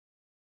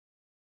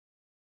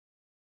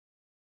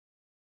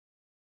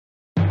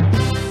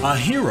A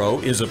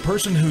hero is a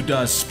person who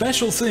does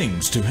special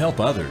things to help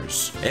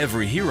others.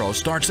 Every hero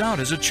starts out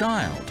as a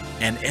child,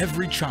 and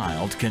every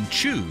child can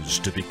choose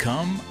to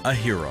become a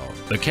hero.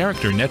 The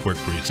Character Network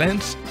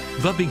presents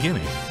The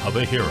Beginning of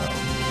a Hero.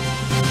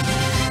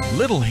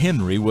 Little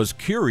Henry was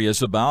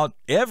curious about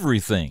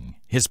everything.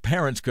 His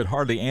parents could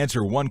hardly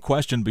answer one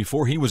question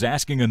before he was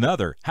asking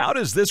another. How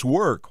does this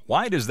work?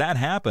 Why does that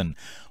happen?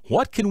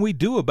 What can we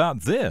do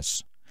about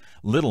this?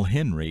 Little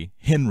Henry,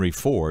 Henry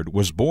Ford,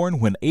 was born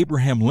when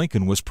Abraham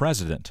Lincoln was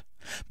president,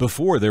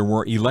 before there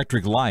were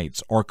electric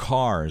lights or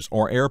cars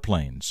or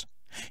airplanes.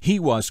 He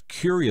was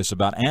curious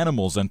about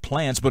animals and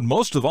plants, but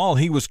most of all,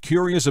 he was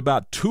curious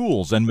about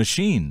tools and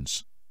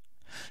machines.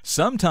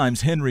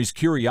 Sometimes Henry's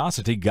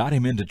curiosity got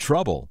him into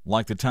trouble,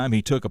 like the time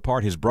he took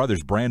apart his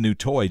brother's brand new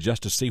toy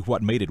just to see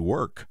what made it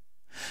work.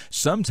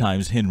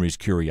 Sometimes Henry's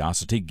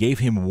curiosity gave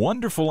him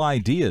wonderful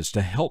ideas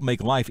to help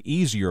make life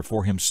easier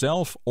for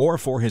himself or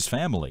for his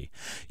family.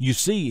 You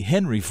see,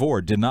 Henry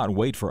Ford did not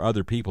wait for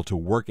other people to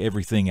work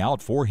everything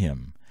out for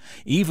him.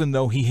 Even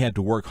though he had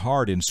to work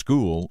hard in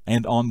school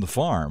and on the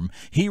farm,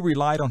 he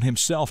relied on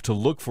himself to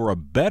look for a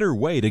better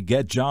way to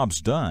get jobs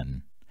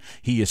done.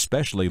 He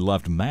especially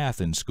loved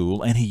math in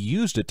school, and he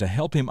used it to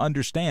help him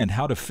understand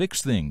how to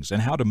fix things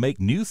and how to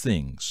make new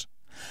things.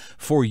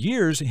 For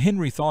years,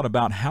 Henry thought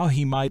about how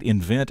he might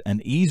invent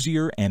an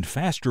easier and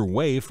faster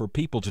way for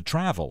people to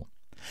travel,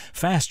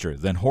 faster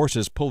than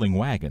horses pulling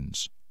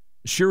wagons.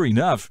 Sure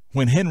enough,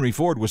 when Henry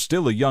Ford was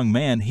still a young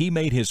man, he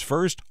made his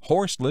first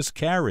horseless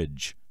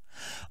carriage.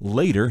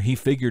 Later, he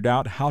figured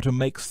out how to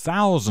make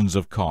thousands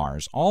of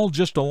cars, all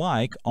just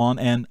alike, on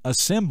an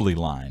assembly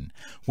line,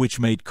 which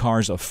made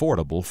cars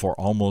affordable for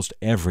almost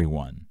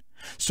everyone.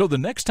 So the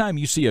next time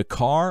you see a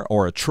car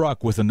or a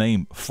truck with the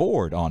name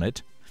Ford on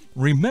it,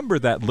 remember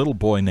that little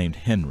boy named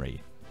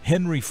Henry,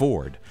 Henry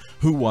Ford,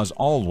 who was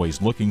always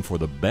looking for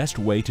the best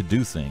way to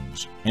do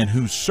things, and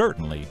who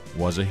certainly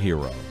was a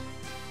hero.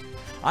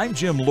 I'm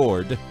Jim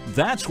Lord.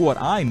 That's what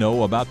I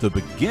know about the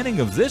beginning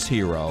of this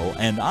hero,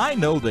 and I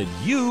know that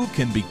you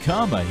can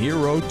become a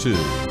hero too.